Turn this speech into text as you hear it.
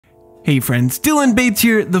Hey friends, Dylan Bates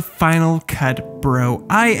here, the Final Cut Bro.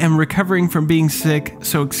 I am recovering from being sick,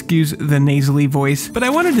 so excuse the nasally voice, but I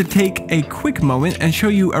wanted to take a quick moment and show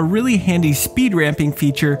you a really handy speed ramping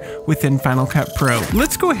feature within Final Cut Pro.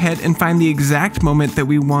 Let's go ahead and find the exact moment that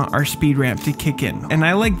we want our speed ramp to kick in, and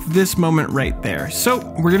I like this moment right there. So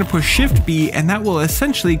we're gonna push Shift B, and that will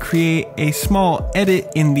essentially create a small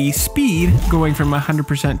edit in the speed going from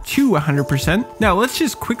 100% to 100%. Now let's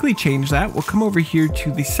just quickly change that. We'll come over here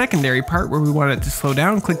to the secondary part where we want it to slow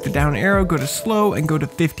down, click the down arrow, go to slow, and go to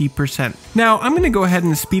 50%. Now I'm going to go ahead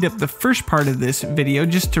and speed up the first part of this video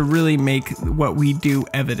just to really make what we do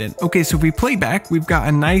evident. Okay, so if we play back, we've got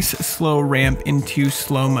a nice slow ramp into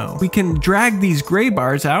slow-mo. We can drag these gray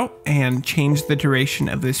bars out and change the duration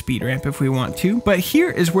of the speed ramp if we want to, but here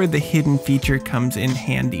is where the hidden feature comes in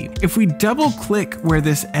handy. If we double click where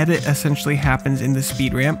this edit essentially happens in the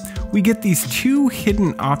speed ramp, we get these two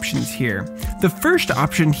hidden options here. The first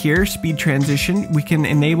option here, speed transition, we can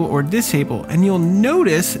enable or disable, and you'll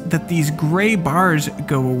notice that these gray bars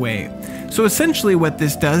go away. So essentially what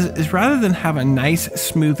this does is rather than have a nice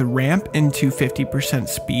smooth ramp into 50%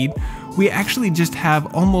 speed, we actually just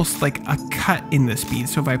have almost like a cut in the speed.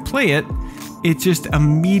 So if I play it, it just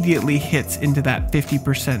immediately hits into that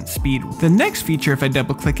 50% speed. The next feature, if I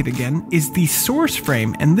double click it again, is the source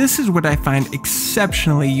frame, and this is what I find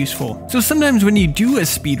exceptionally useful. So sometimes when you do a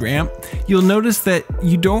speed ramp, you'll notice that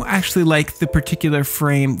you don't actually like the particular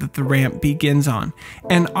frame that the ramp begins on.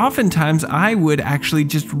 And oftentimes I would actually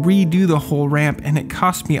just redo the whole ramp, and it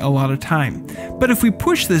cost me a lot of time. But if we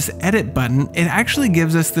push this edit button, it actually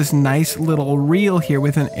gives us this nice little reel here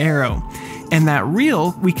with an arrow. And that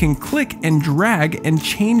reel, we can click and drag and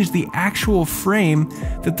change the actual frame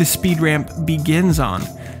that the speed ramp begins on.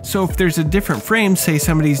 So if there's a different frame, say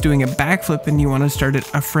somebody's doing a backflip and you want to start it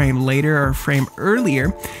a frame later or a frame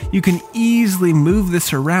earlier, you can easily move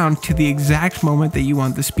this around to the exact moment that you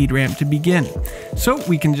want the speed ramp to begin. So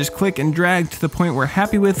we can just click and drag to the point we're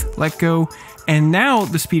happy with, let go, and now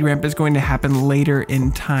the speed ramp is going to happen later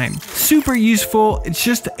in time. Super useful. It's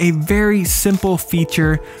just a very simple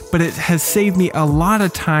feature, but it has saved me a lot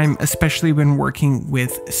of time, especially when working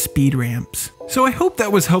with speed ramps. So I hope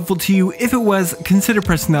that was helpful to you. If it was, consider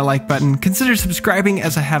pressing that like button. Consider subscribing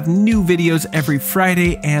as I have new videos every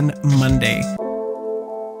Friday and Monday.